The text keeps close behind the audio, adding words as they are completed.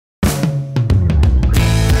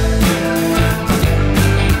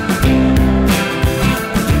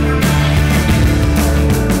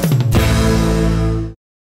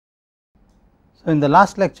So, in the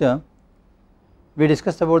last lecture we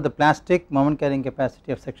discussed about the plastic moment carrying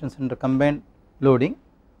capacity of sections under combined loading.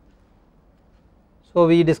 So,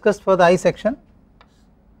 we discussed for the I section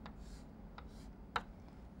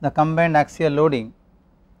the combined axial loading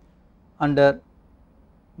under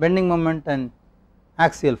bending moment and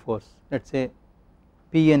axial force, let us say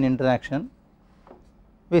Pn interaction.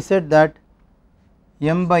 We said that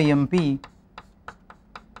m by mp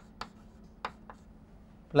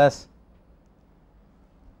plus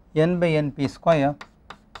n by np square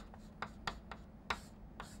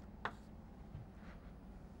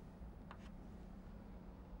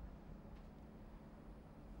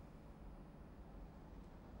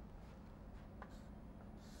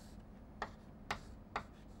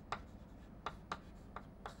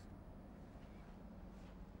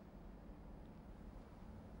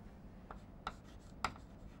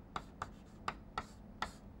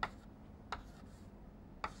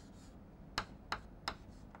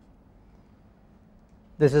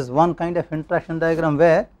this is one kind of interaction diagram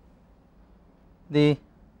where the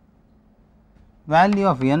value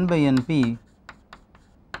of n by np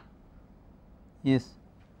is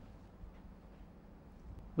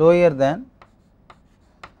lower than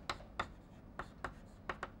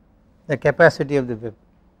the capacity of the web.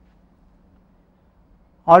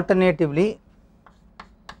 Alternatively,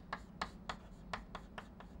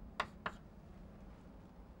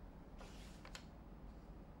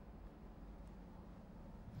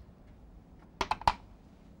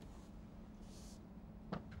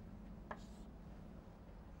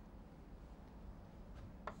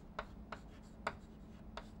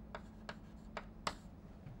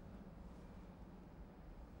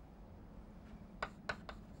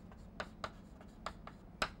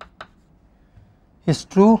 is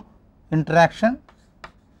true interaction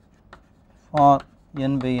for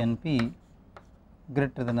n by np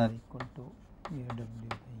greater than or equal to AW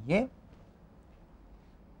by A,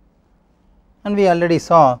 and we already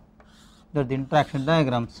saw that the interaction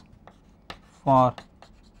diagrams for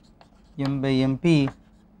m by mp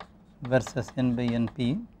versus n by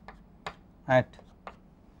np at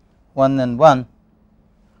 1 and 1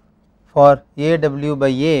 for AW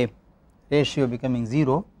by A ratio becoming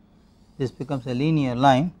 0, this becomes a linear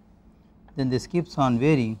line, then this keeps on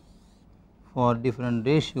varying for different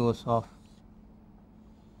ratios of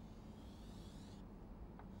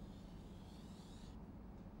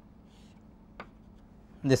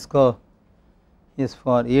this curve is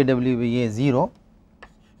for AW by A 0,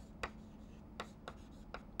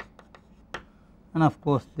 and of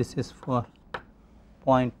course this is for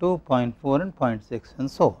 0.2, 0.4 and 0.6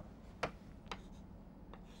 and so on.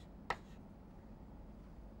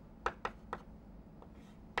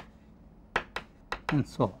 And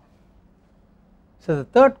so on. So, the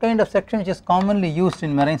third kind of section which is commonly used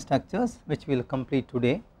in marine structures, which we will complete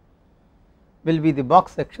today, will be the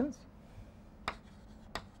box sections.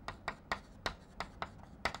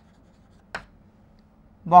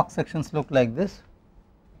 Box sections look like this.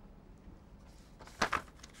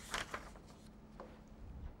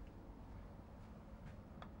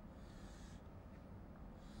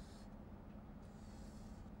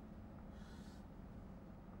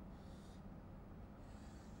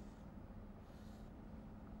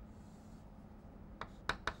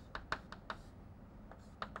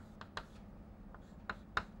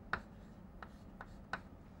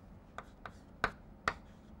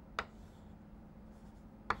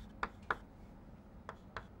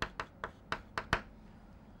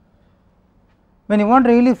 When you want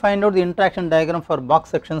to really find out the interaction diagram for box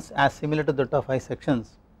sections as similar to that of I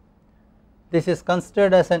sections, this is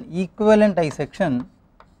considered as an equivalent I section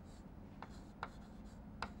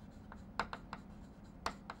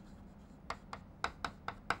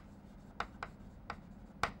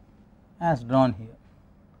as drawn here.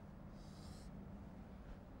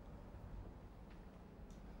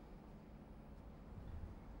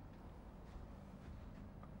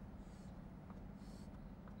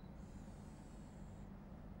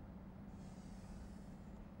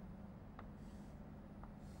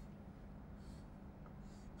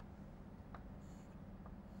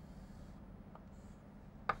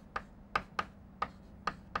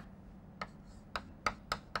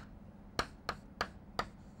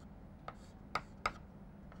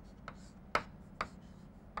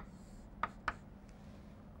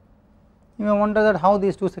 You may wonder that how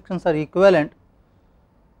these two sections are equivalent.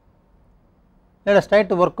 Let us try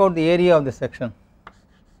to work out the area of the section.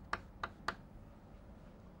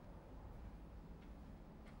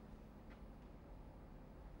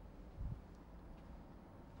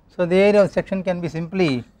 So, the area of the section can be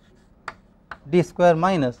simply d square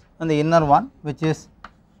minus and the inner one which is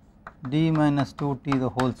d minus 2t the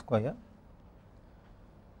whole square.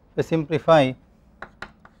 If I simplify,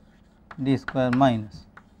 d square minus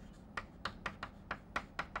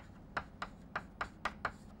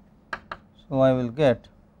so I will get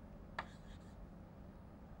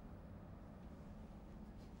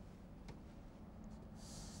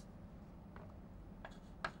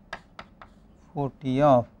 4t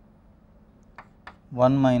of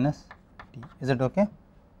 1 minus t. Is it okay?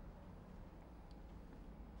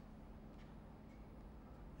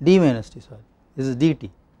 D minus t, sorry, this is dt,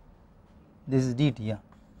 this is dt, yeah,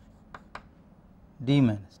 d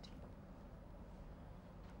minus t.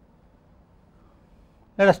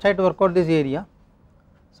 Let us try to work out this area.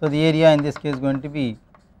 So, the area in this case is going to be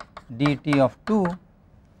dt of 2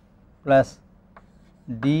 plus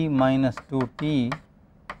d minus 2t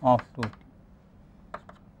of 2t.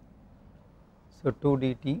 So, 2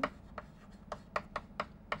 dt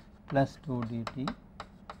plus 2 dt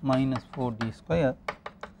minus 4 d square.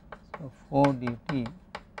 So, 4 dt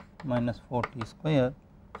minus 4t square,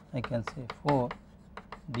 I can say 4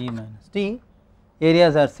 d minus t.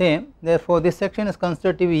 Areas are same, therefore, this section is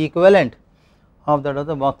considered to be equivalent of that of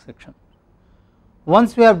the box section.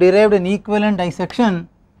 Once we have derived an equivalent I section,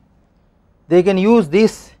 they can use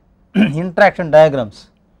these interaction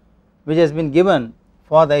diagrams which has been given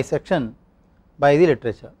for the I section by the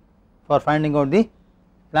literature for finding out the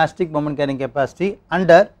plastic moment carrying capacity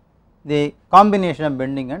under the combination of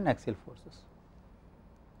bending and axial forces.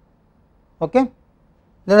 Okay.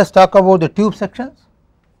 Let us talk about the tube sections.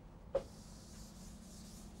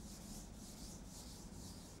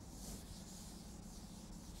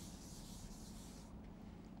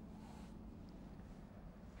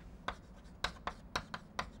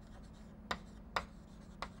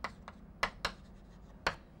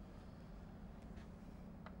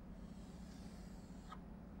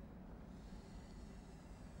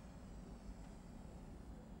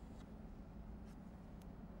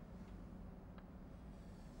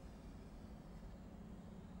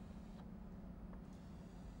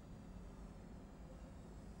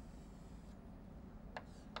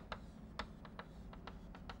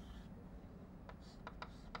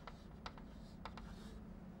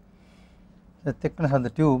 The thickness of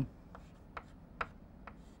the tube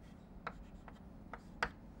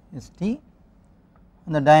is t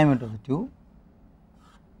and the diameter of the tube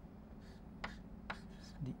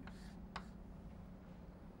is d.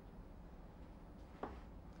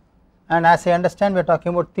 And as I understand, we are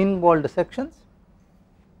talking about thin walled sections.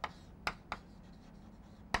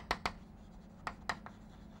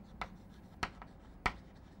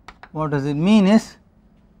 What does it mean is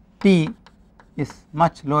t is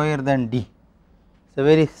much lower than d. It is a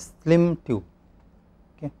very slim tube.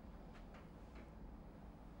 Okay.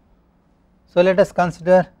 So, let us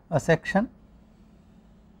consider a section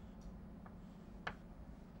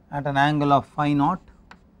at an angle of phi naught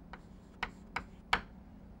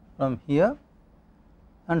from here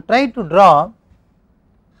and try to draw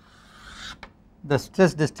the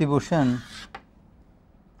stress distribution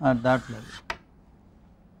at that level.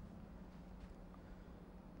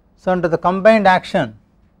 So, under the combined action,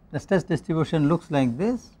 the stress distribution looks like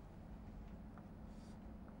this.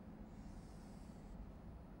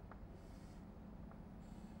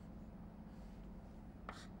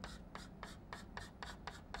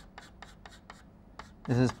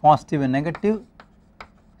 This is positive and negative,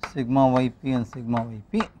 sigma yp and sigma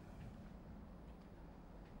yp.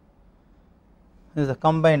 This is a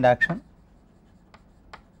combined action.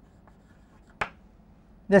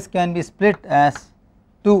 This can be split as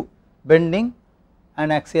 2 bending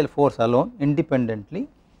and axial force alone independently.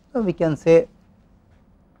 So, we can say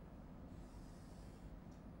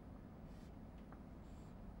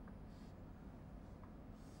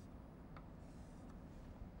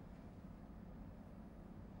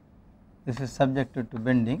this is subjected to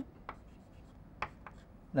bending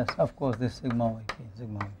plus of course this sigma yp,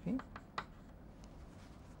 sigma yp.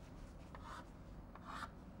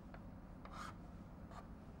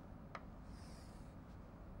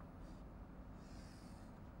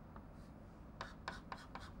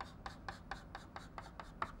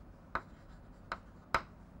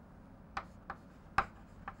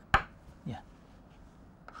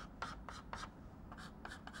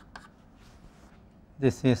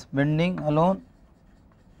 This is bending alone,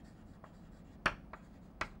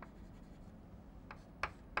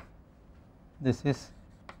 this is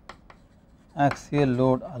axial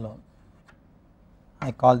load alone.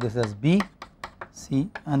 I call this as B, C,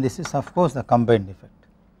 and this is of course the combined effect.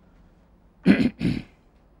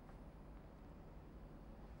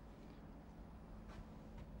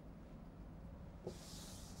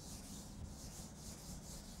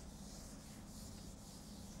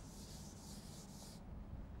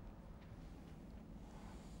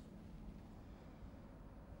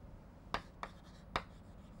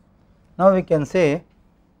 Now we can say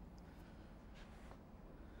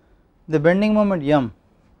the bending moment M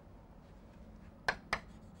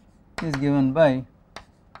is given by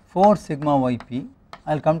 4 sigma yp.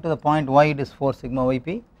 I will come to the point why it is 4 sigma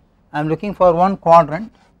yp. I am looking for one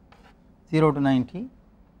quadrant 0 to 90.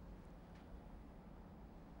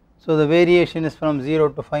 So the variation is from 0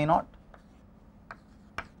 to phi naught,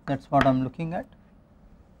 that is what I am looking at.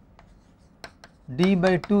 D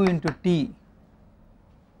by 2 into T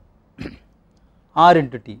R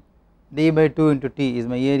into T, D by 2 into T is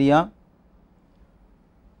my area.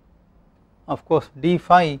 Of course D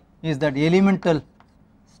phi is that elemental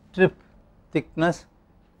strip thickness,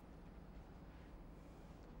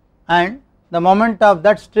 and the moment of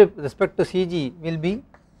that strip with respect to CG will be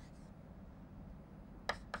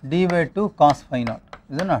D by 2 cos phi naught,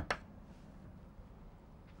 is it not?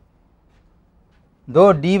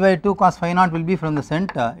 Though D by 2 cos phi naught will be from the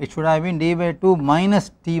center, it should have been D by 2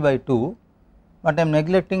 minus T by 2, but I am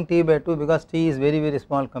neglecting T by 2 because T is very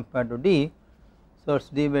small compared to D. So it is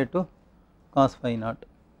D by 2 cos phi naught.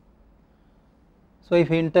 So if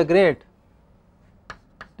you integrate,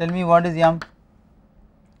 tell me what is M?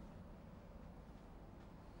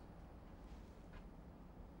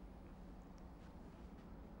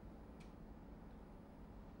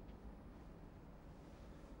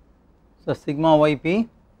 So sigma yp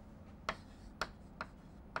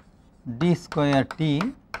d square t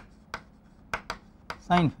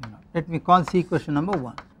sin phi naught. Let me call this equation number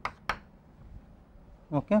 1.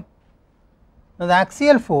 Okay. Now the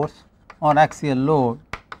axial force or axial load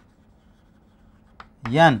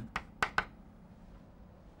N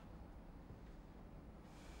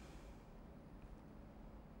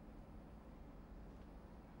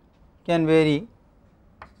can vary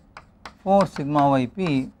 4 sigma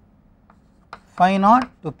yp phi naught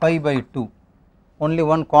to pi by 2, only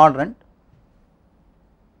one quadrant,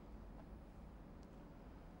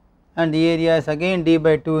 and the area is again d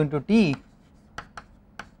by 2 into T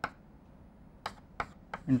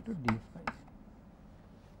into d phi.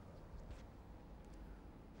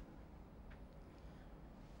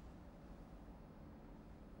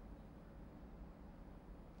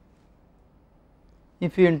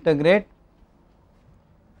 If you integrate,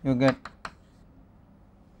 you get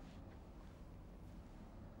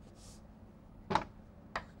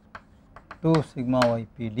two sigma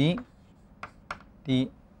yp d T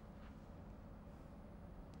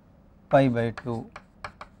pi by 2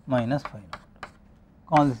 minus phi naught.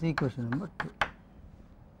 Call this equation number 2.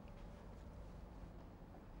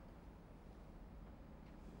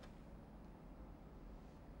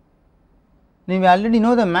 Now we already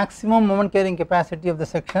know the maximum moment carrying capacity of the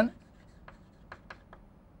section.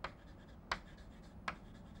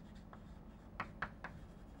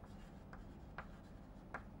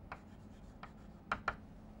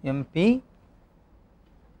 MP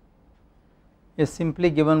is simply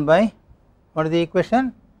given by what is the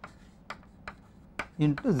equation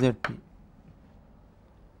into Zp,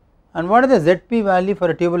 and what is the Zp value for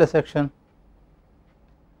a tubular section?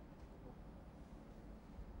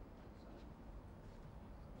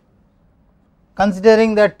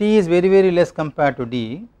 Considering that T is very less compared to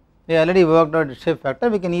D, we already worked out the shape factor,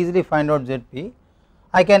 we can easily find out Zp.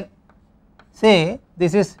 I can say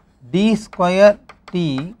this is d square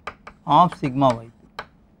T of sigma yp.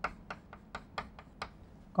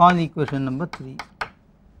 Call equation number 3.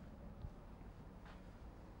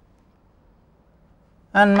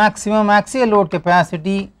 And maximum axial load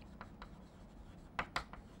capacity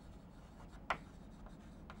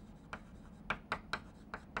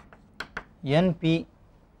Np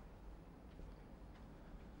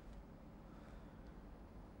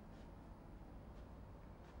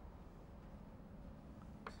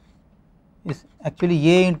is actually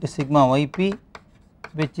A into sigma yp,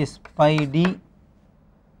 which is pi d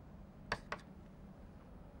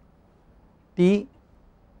T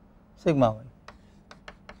sigma y.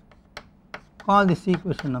 Call this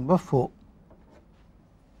equation number 4.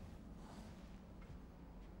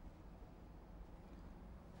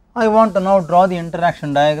 I want to now draw the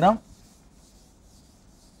interaction diagram.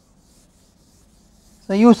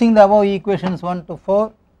 So using the above equations 1 to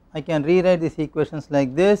 4, I can rewrite these equations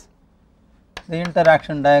like this. The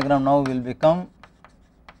interaction diagram now will become,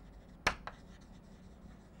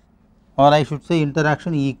 or I should say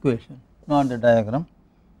interaction equation, not the diagram.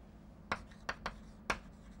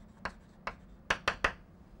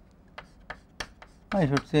 I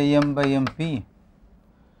should say M by MP.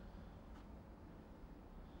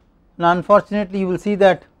 Now unfortunately you will see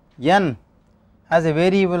that N has a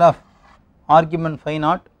variable of argument phi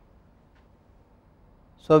naught,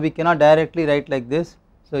 so we cannot directly write like this.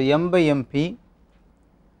 So M by MP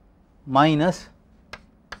minus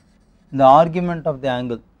the argument of the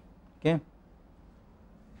angle, okay,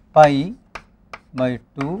 pi by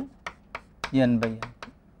 2 n by n.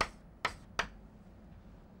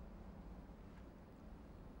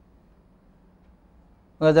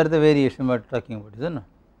 Because that is the variation we are talking about, isn't it?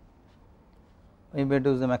 Pi by 2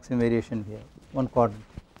 is the maximum variation here, one coordinate,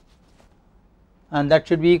 and that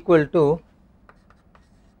should be equal to 0.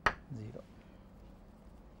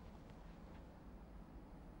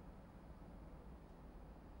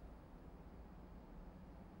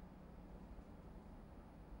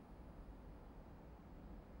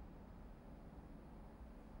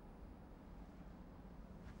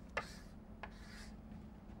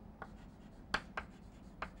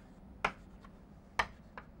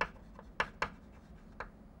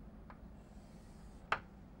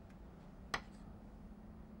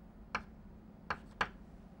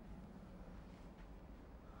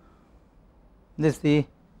 This is the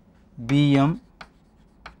BM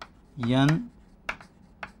N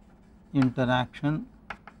interaction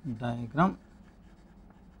diagram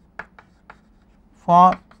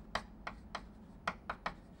for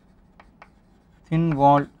thin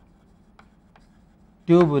walled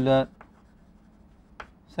tubular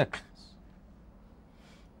sections.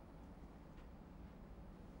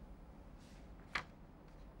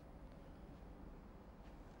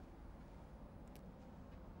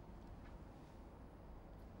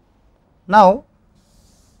 Now,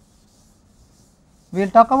 we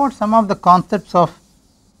will talk about some of the concepts of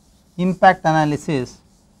impact analysis.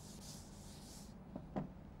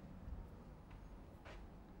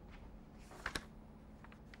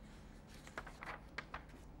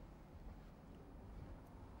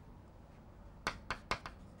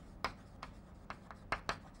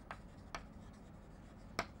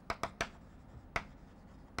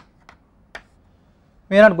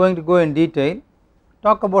 We are not going to go in detail,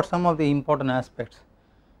 talk about some of the important aspects,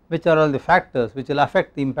 which are all the factors which will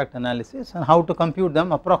affect the impact analysis and how to compute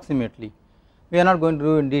them approximately. We are not going to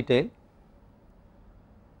do in detail.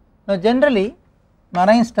 Now, generally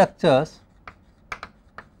marine structures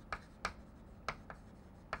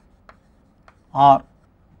are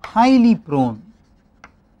highly prone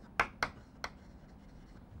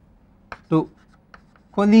to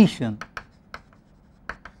collision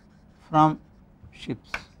from ships.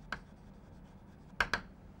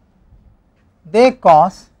 They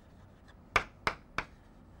cause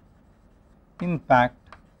impact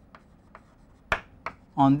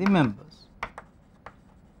on the members.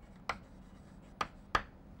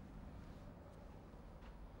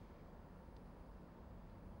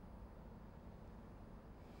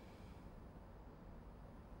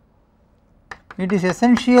 It is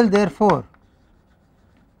essential therefore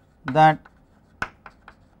that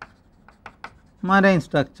marine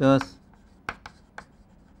structures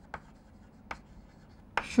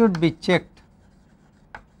should be checked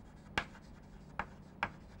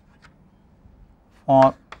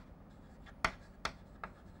for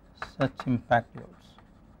such impact loads.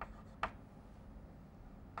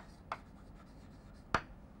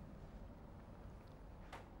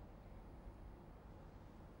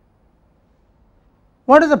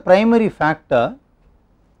 What is the primary factor?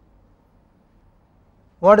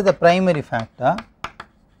 What is the primary factor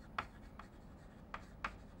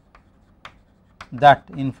that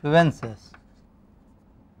influences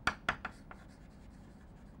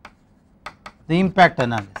the impact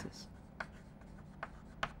analysis?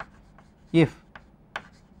 If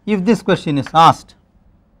this question is asked,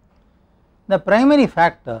 the primary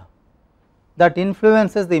factor that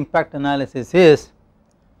influences the impact analysis is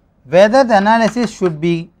whether the analysis should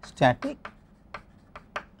be static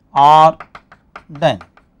or dynamic.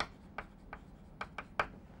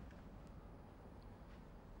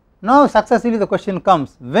 Now, successively the question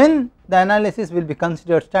comes, when the analysis will be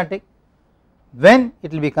considered static, when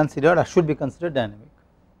it will be considered or should be considered dynamic.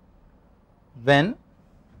 When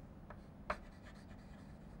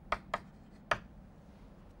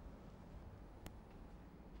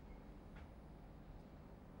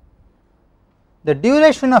the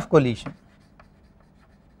duration of collision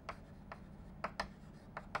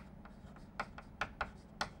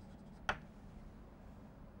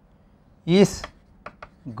is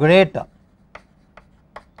greater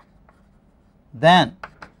than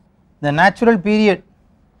the natural period,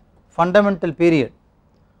 fundamental period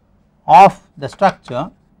of the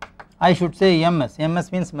structure, I should say MS,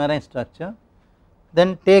 MS means marine structure,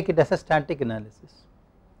 then take it as a static analysis,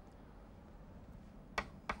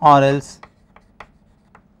 or else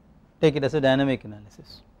take it as a dynamic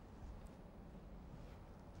analysis.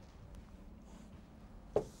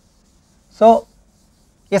 So,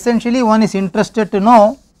 essentially one is interested to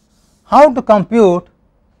know how to compute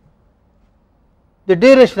the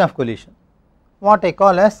duration of collision, what I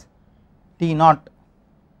call as T naught.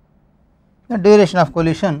 The duration of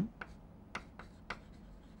collision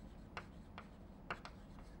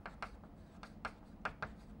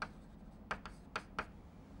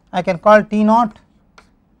I can call T naught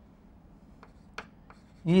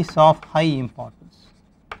is of high importance,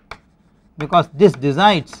 because this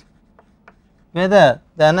decides whether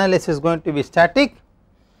the analysis is going to be static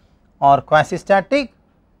or quasi static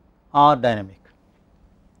or dynamic.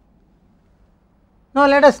 Now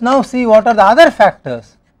let us now see what are the other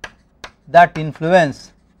factors that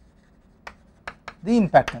influence the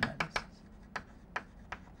impact analysis.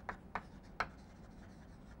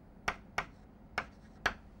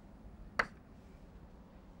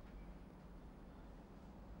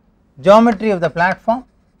 Geometry of the platform,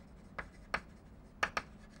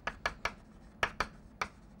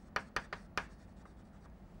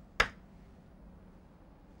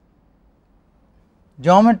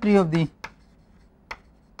 geometry of the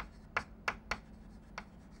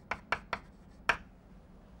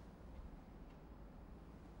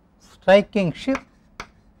striking ship,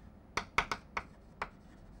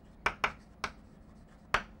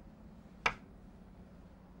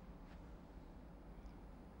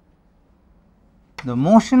 the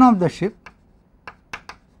motion of the ship,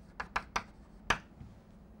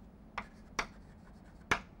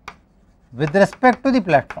 with respect to the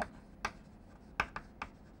platform.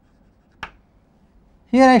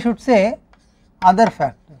 Here I should say other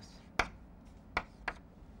factors.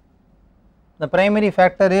 The primary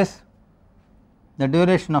factor is the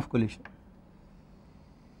duration of collision.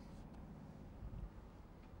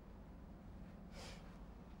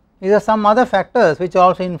 These are some other factors which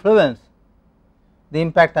also influence the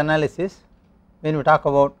impact analysis when we talk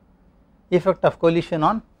about effect of collision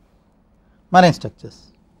on marine structures.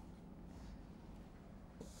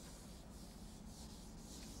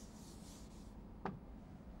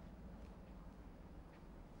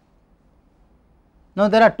 Now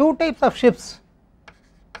there are two types of ships.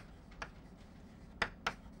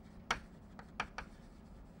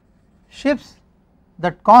 Ships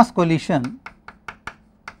that cause collision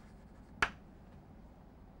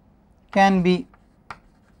can be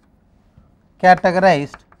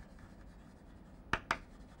categorized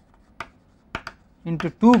into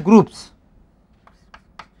two groups.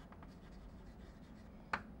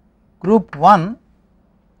 Group 1,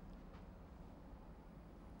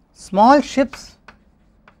 small ships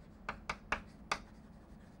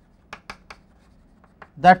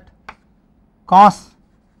that cause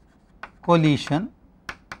collision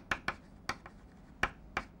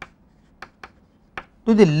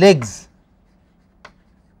to the legs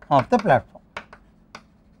of the platform.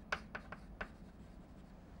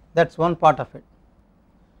 That is one part of it.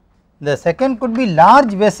 The second could be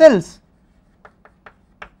large vessels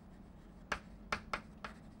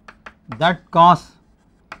that cause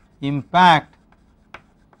impact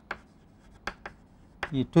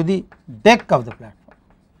to the deck of the platform.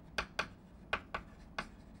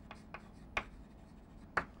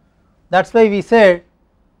 That is why we said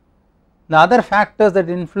the other factors that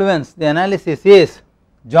influence the analysis is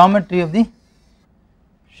geometry of the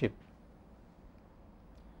ship.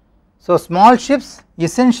 So small ships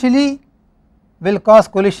essentially will cause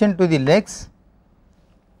collision to the legs,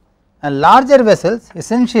 and larger vessels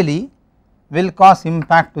essentially will cause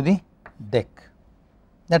impact to the deck.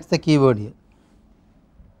 That is the key word here.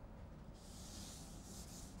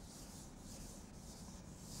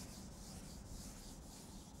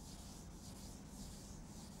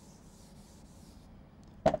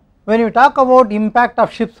 When you talk about impact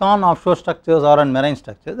of ships on offshore structures or on marine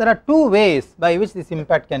structures, there are two ways by which this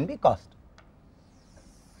impact can be caused.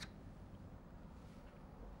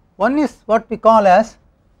 One is what we call as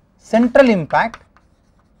central impact,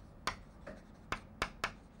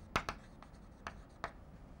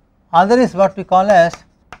 other is what we call as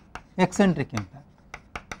eccentric impact.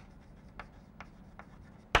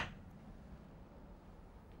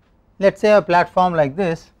 Let us say a platform like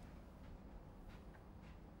this.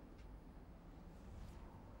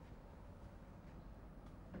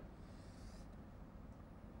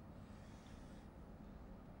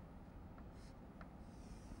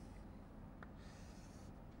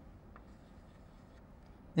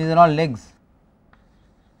 These are all legs,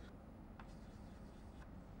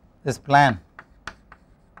 this plan,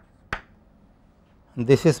 and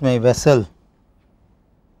this is my vessel.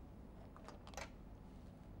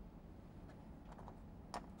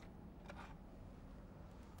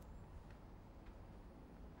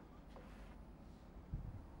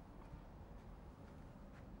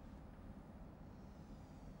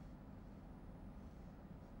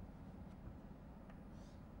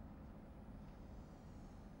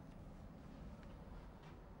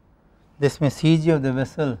 this may CG of the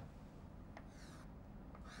vessel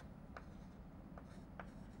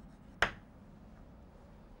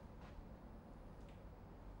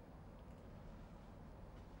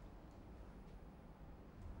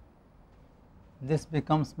this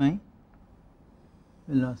becomes my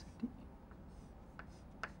velocity.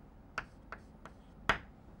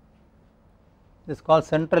 This is called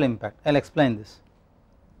central impact. I will explain this.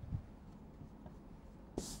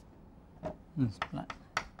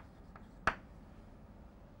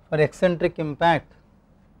 For eccentric impact,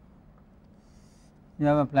 you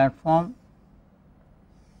have a platform,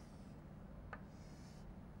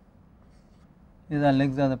 these are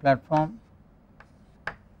legs of the platform,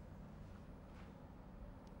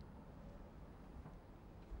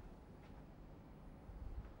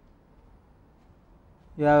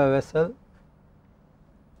 you have a vessel,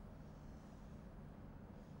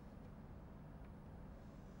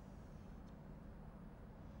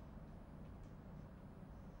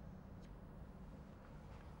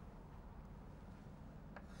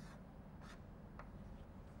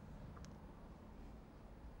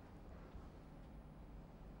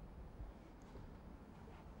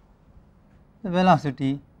 the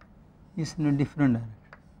velocity is in a different direction.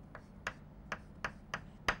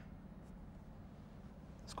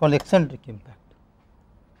 It is called eccentric impact.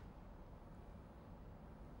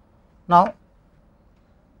 Now,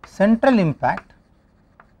 central impact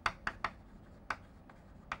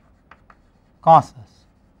causes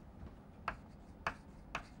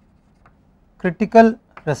critical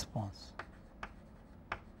response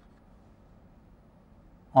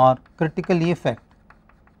or critical effect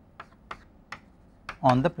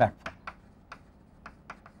on the platform.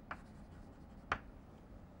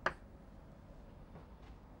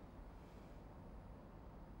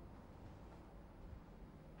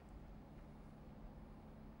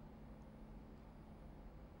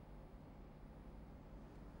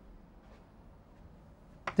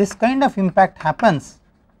 This kind of impact happens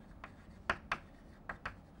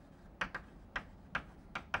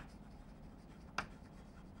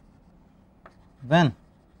when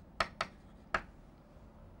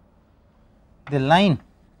the line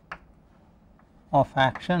of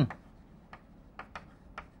action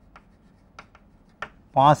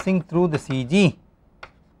passing through the CG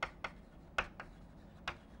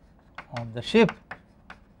of the ship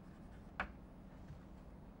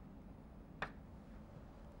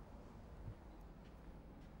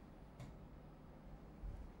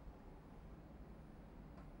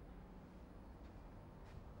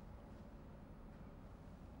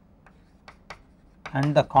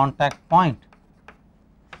and the contact point.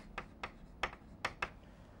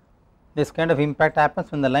 This kind of impact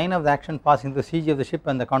happens when the line of the action passing through the CG of the ship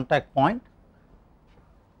and the contact point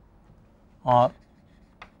are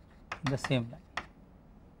the same line.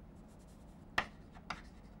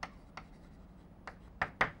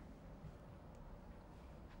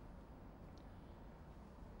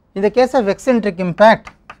 In the case of eccentric impact,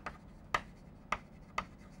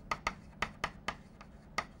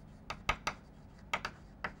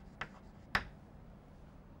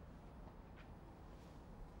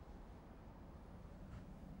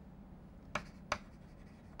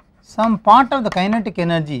 some part of the kinetic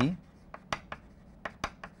energy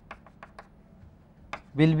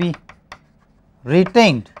will be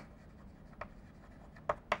retained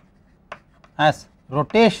as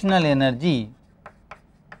rotational energy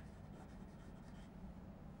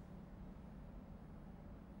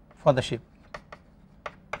for the ship,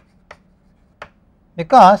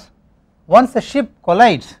 because once the ship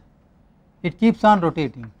collides it keeps on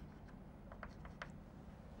rotating.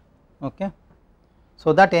 Okay.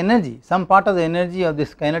 So, that energy, some part of the energy of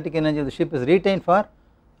this kinetic energy of the ship is retained for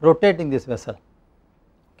rotating this vessel.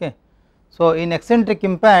 Okay. So, in eccentric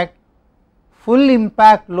impact, full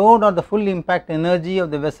impact load or the full impact energy of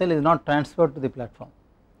the vessel is not transferred to the platform,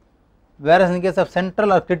 whereas in case of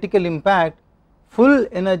central or critical impact, full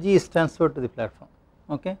energy is transferred to the platform.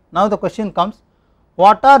 Okay. Now, the question comes,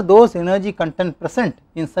 what are those energy content present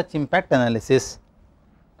in such impact analysis?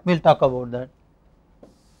 We will talk about that.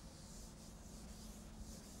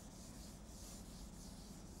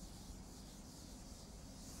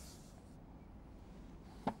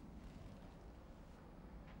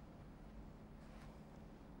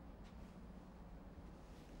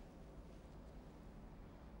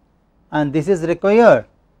 And this is required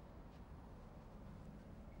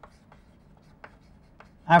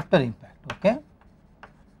after impact. Okay.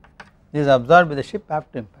 This is absorbed by the ship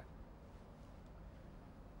after impact.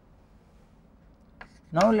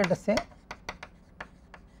 Now, let us say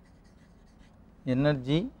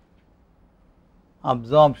energy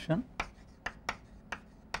absorption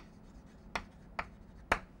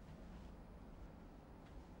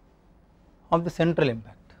of the central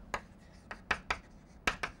impact.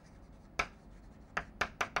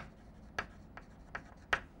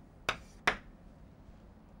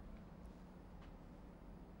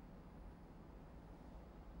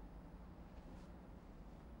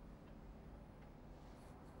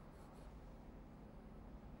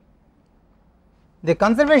 The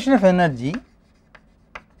conservation of energy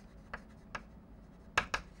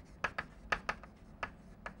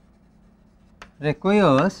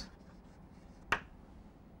requires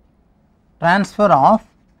transfer of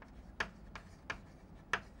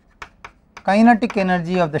kinetic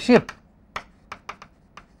energy of the ship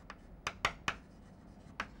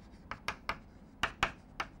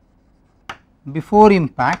before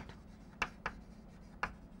impact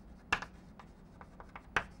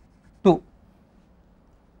to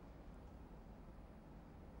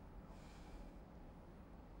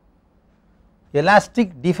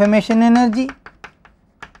elastic deformation energy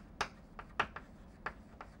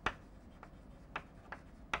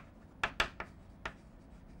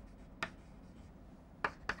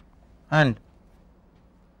and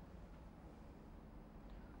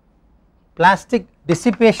plastic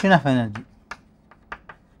dissipation of energy.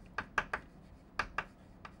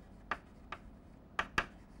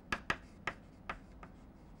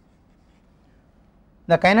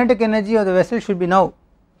 The kinetic energy of the vessel should be now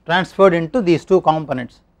transferred into these two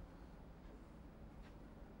components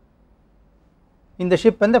in the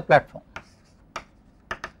ship and the platform.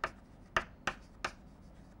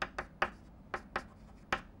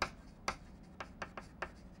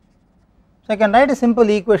 So, I can write a simple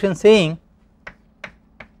equation saying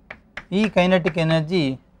E kinetic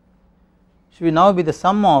energy should now be the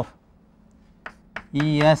sum of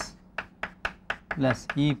ES plus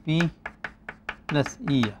EP plus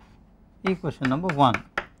EF, equation number 1,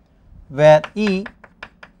 where E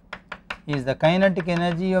is the kinetic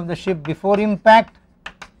energy of the ship before impact,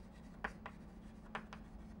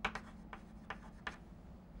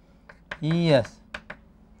 ES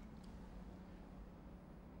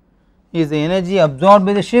is the energy absorbed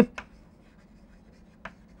by the ship,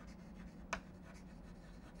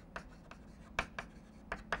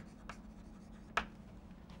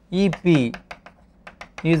 EP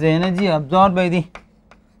is the energy absorbed by the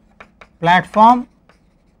platform,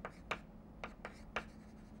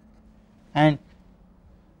 and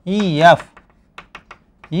EF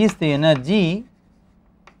is the energy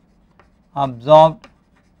absorbed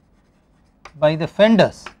by the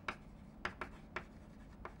fenders.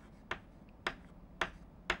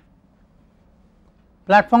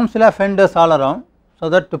 Platforms will have fenders all around, so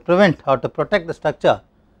that to prevent or to protect the structure.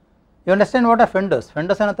 You understand what are fenders?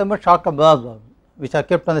 Fenders are nothing but shock absorbers which are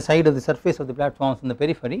kept on the side of the surface of the platforms in the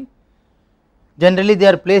periphery. Generally they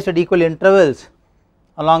are placed at equal intervals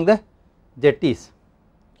along the jetties.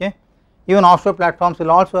 Okay. Even offshore platforms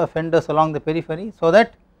will also have fenders along the periphery, so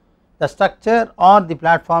that the structure or the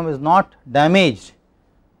platform is not damaged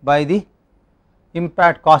by the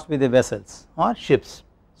impact caused by the vessels or ships.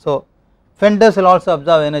 So, fenders will also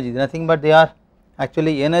absorb energy, nothing but they are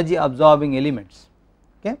actually energy absorbing elements.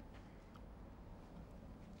 Okay.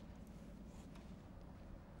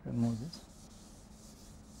 Remove this.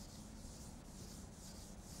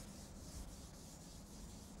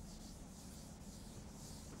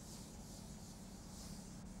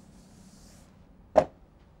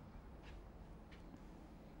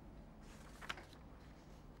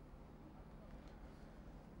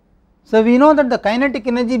 So, we know that the kinetic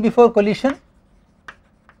energy before collision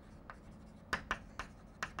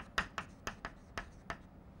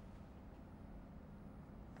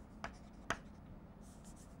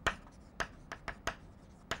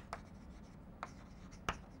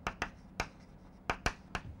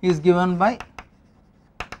is given by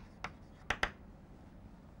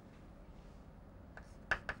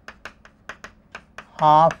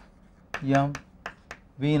half m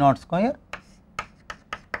v naught square,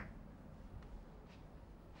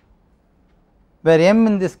 where m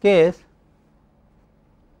in this case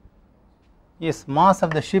is mass of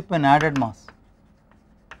the ship and added mass.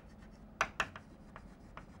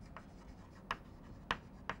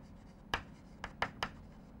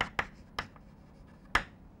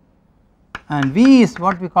 And v is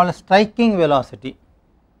what we call a striking velocity.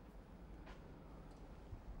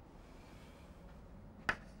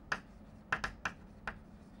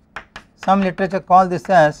 Some literature call this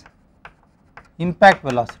as impact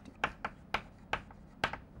velocity.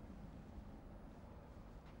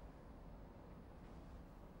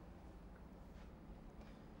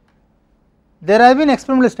 There have been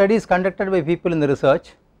experimental studies conducted by people in the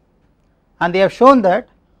research, and they have shown that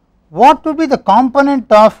what would be the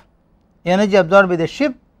component of energy absorbed by the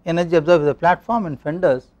ship energy absorbed by the platform and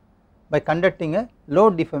fenders by conducting a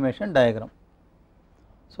load deformation diagram.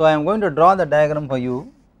 So, I am going to draw the diagram for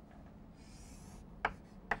you.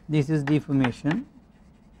 This is deformation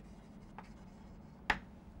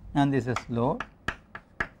and this is load.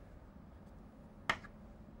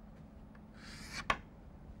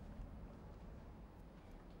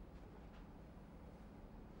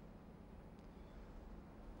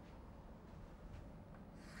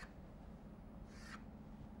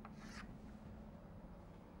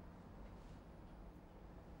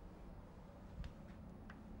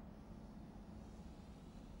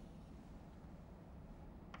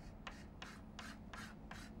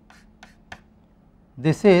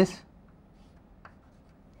 This is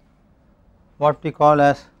what we call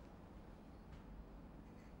as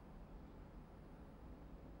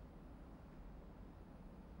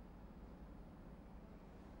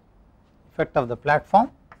effect of the platform.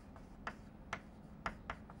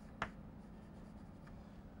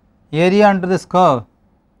 Area under this curve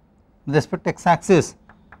with respect to x axis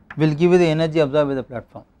will give you the energy absorbed by the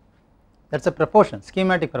platform, that is a proportion,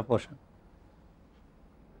 schematic proportion.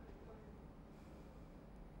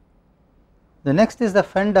 The next is the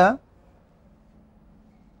fender.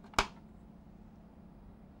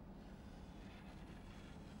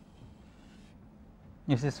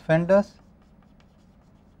 This is fenders,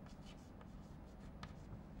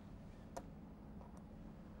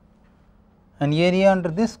 and area under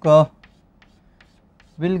this curve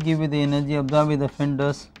will give you the energy absorbed by the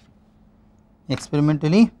fenders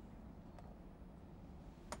experimentally.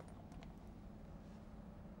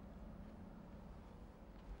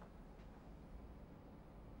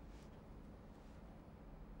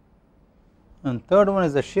 And third one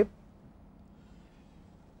is the ship.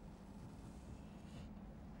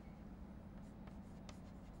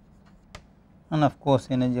 And of course,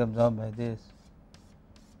 energy absorbed by this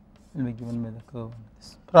will be given by the curve.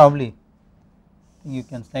 This probably you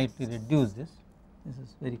can slightly reduce this. This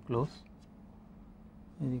is very close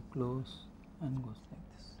and goes like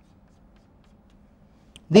this.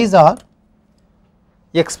 These are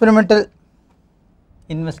experimental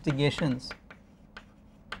investigations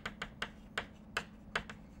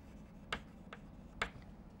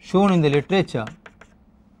shown in the literature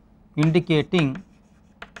indicating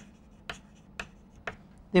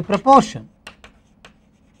the proportion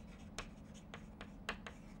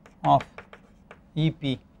of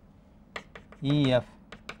EP, EF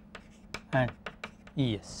and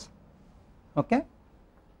ES. Okay.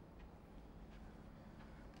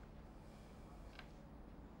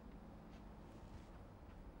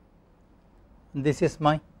 This is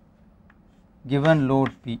my given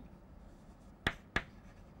load P.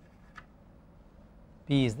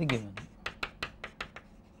 P is the given.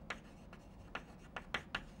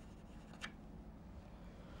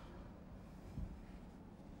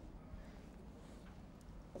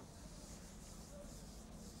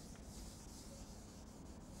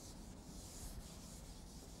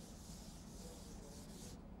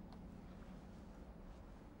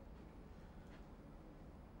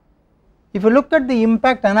 If you look at the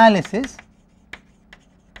impact analysis,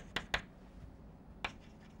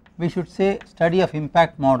 we should say study of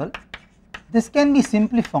impact model. This can be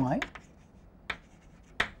simplified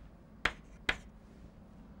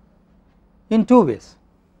in two ways.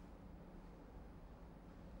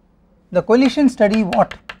 The collision study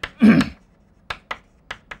what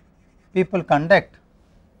people conduct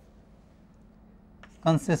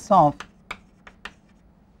consists of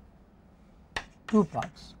two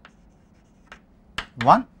parts.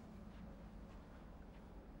 One,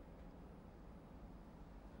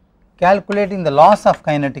 calculating the loss of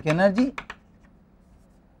kinetic energy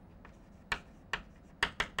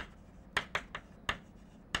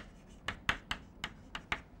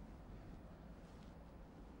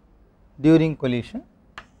during collision.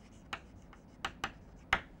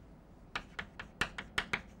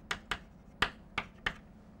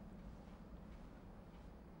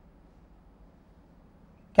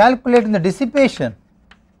 Calculating the dissipation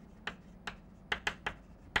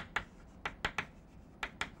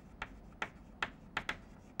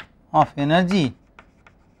of energy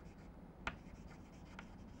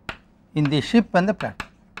in the ship and the platform.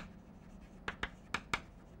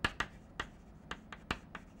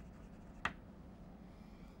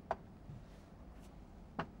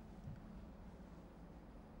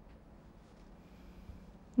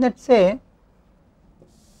 Let us say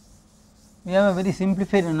we have a very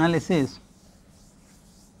simplified analysis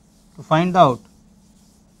to find out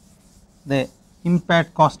the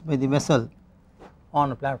impact caused by the vessel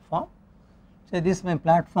on a platform. Say this is my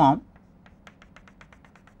platform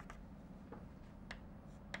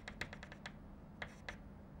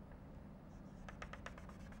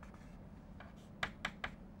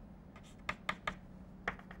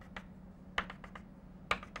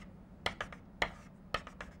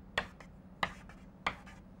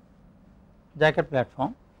jacket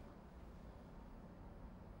platform,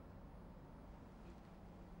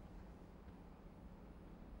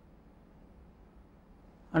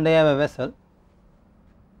 and I have a vessel.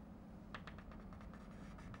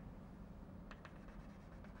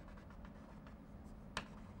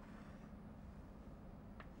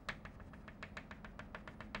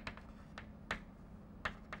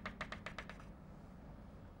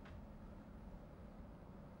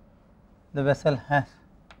 The vessel has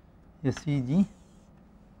a CG,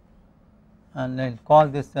 and I will call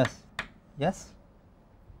this as S.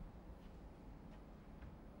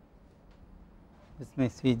 This is my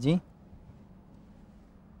CG.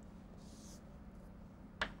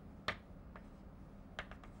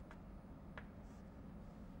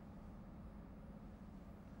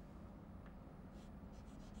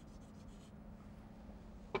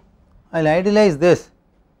 I will idealize this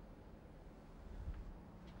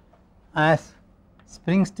as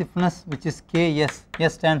spring stiffness, which is Ks.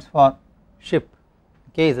 S stands for ship,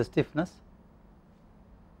 K is the stiffness,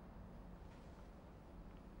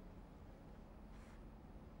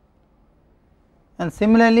 and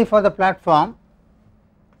similarly for the platform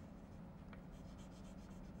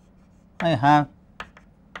I have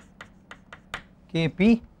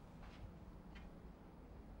Kp.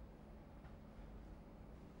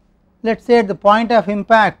 Let us say at the point of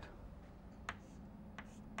impact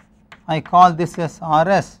I call this as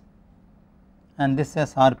Rs and this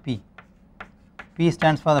as Rp. P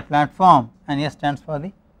stands for the platform and S stands for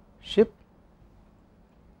the ship,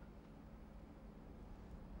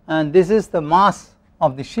 and this is the mass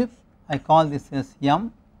of the ship. I call this as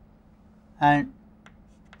M, and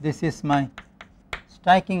this is my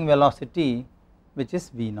striking velocity, which is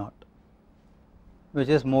V0, which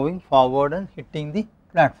is moving forward and hitting the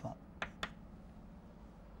platform.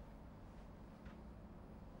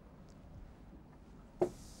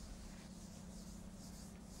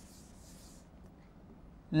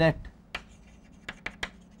 Let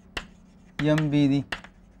M be the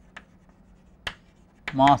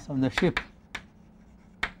mass of the ship,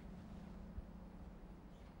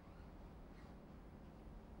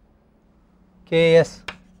 Ks,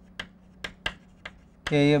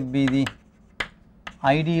 Kf be the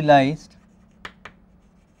idealized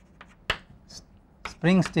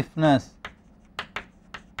spring stiffness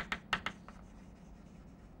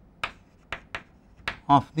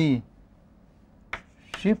of the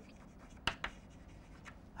ship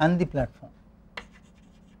and the platform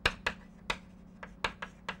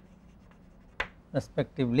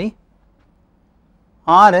respectively.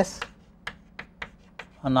 Rs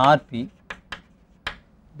and Rp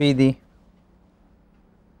be the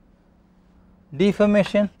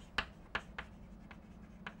deformation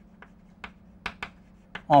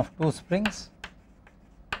of two springs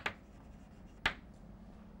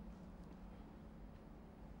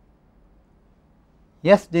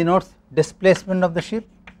S denotes displacement of the ship,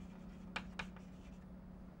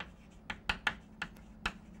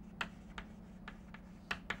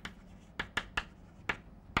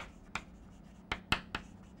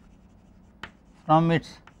 from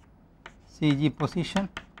its CG position,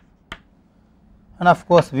 and of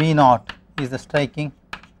course V0 is the striking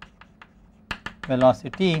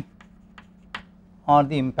velocity or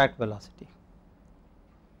the impact velocity.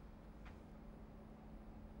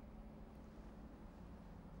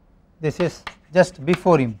 This is just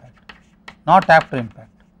before impact, not after impact.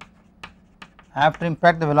 After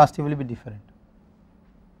impact the velocity will be different.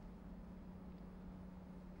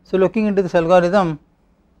 So, looking into this algorithm,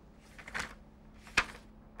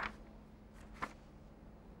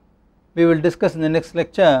 we will discuss in the next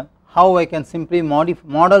lecture how I can simply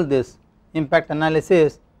model this impact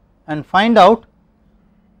analysis and find out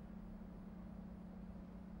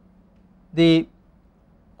the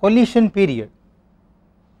collision period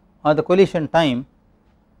or the collision time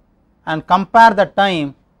and compare the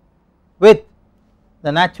time with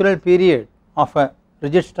the natural period of a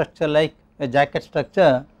rigid structure like a jacket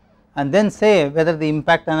structure, and then say whether the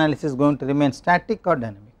impact analysis is going to remain static or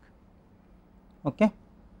dynamic. Okay.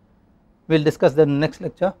 We will discuss that in the next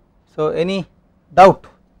lecture. So, any doubt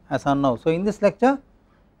as on now? So, in this lecture,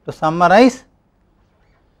 to summarize,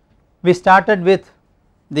 we started with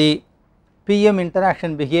the PM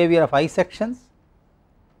interaction behavior of I sections,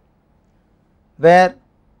 where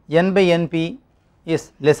N by Np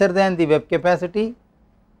is lesser than the web capacity,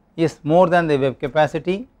 is more than the web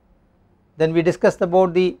capacity. Then we discussed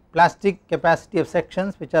about the plastic capacity of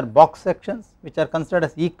sections, which are box sections, which are considered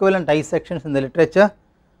as equivalent I sections in the literature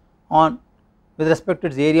on with respect to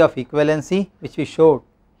its area of equivalency, which we showed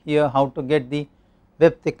here how to get the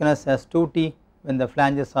web thickness as 2t when the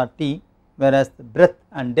flanges are t whereas the breadth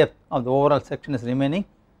and depth of the overall section is remaining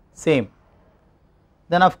same.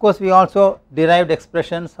 Then of course we also derived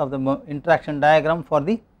expressions of the interaction diagram for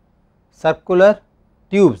the circular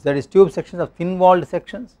tubes, that is tube sections of thin walled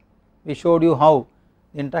sections. We showed you how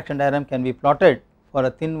the interaction diagram can be plotted for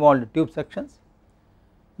a thin walled tube sections.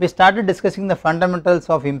 We started discussing the fundamentals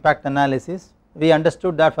of impact analysis. We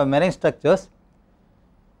understood that for marine structures,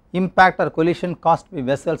 impact or collision caused by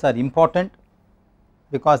vessels are important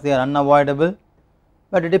because they are unavoidable,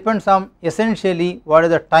 but it depends on essentially what is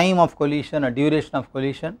the time of collision or duration of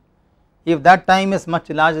collision. If that time is much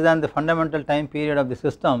larger than the fundamental time period of the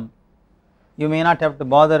system, you may not have to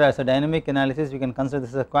bother as a dynamic analysis, you can consider this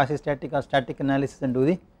as a quasi static or static analysis and do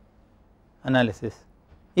the analysis.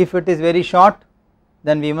 If it is very short,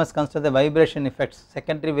 then we must consider the vibration effects,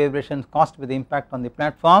 secondary vibrations caused by the impact on the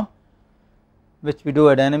platform, which we do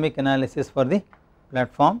a dynamic analysis for the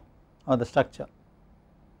platform or the structure.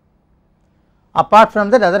 Apart from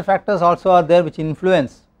that, other factors also are there which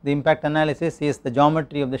influence the impact analysis is the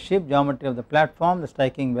geometry of the ship, geometry of the platform, the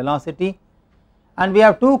striking velocity, and we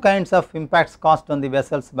have two kinds of impacts caused on the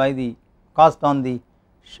vessels by the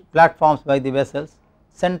platforms by the vessels,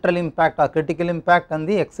 central impact or critical impact and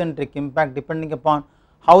the eccentric impact depending upon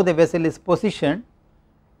how the vessel is positioned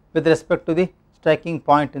with respect to the striking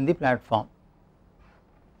point in the platform.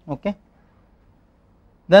 Okay.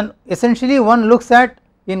 Then essentially one looks at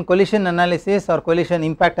in collision analysis or collision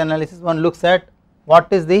impact analysis, one looks at what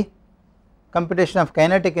is the computation of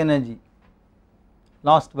kinetic energy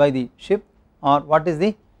lost by the ship or what is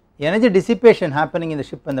the energy dissipation happening in the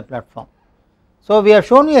ship and the platform. So we have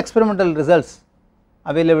shown you experimental results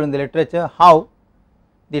available in the literature how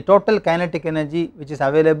the total kinetic energy which is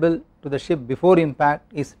available to the ship before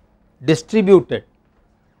impact is distributed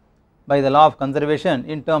by the law of conservation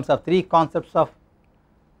in terms of three concepts of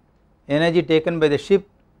energy taken by the ship,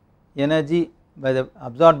 energy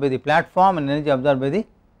absorbed by the platform and energy absorbed by the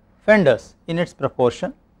fenders in its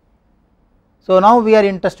proportion. So now we are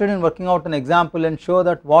interested in working out an example and show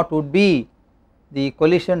that what would be the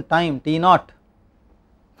collision time T naught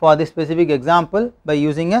for this specific example by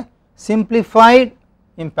using a simplified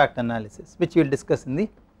impact analysis, which we will discuss in the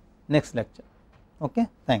next lecture. Okay,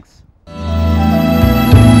 thanks.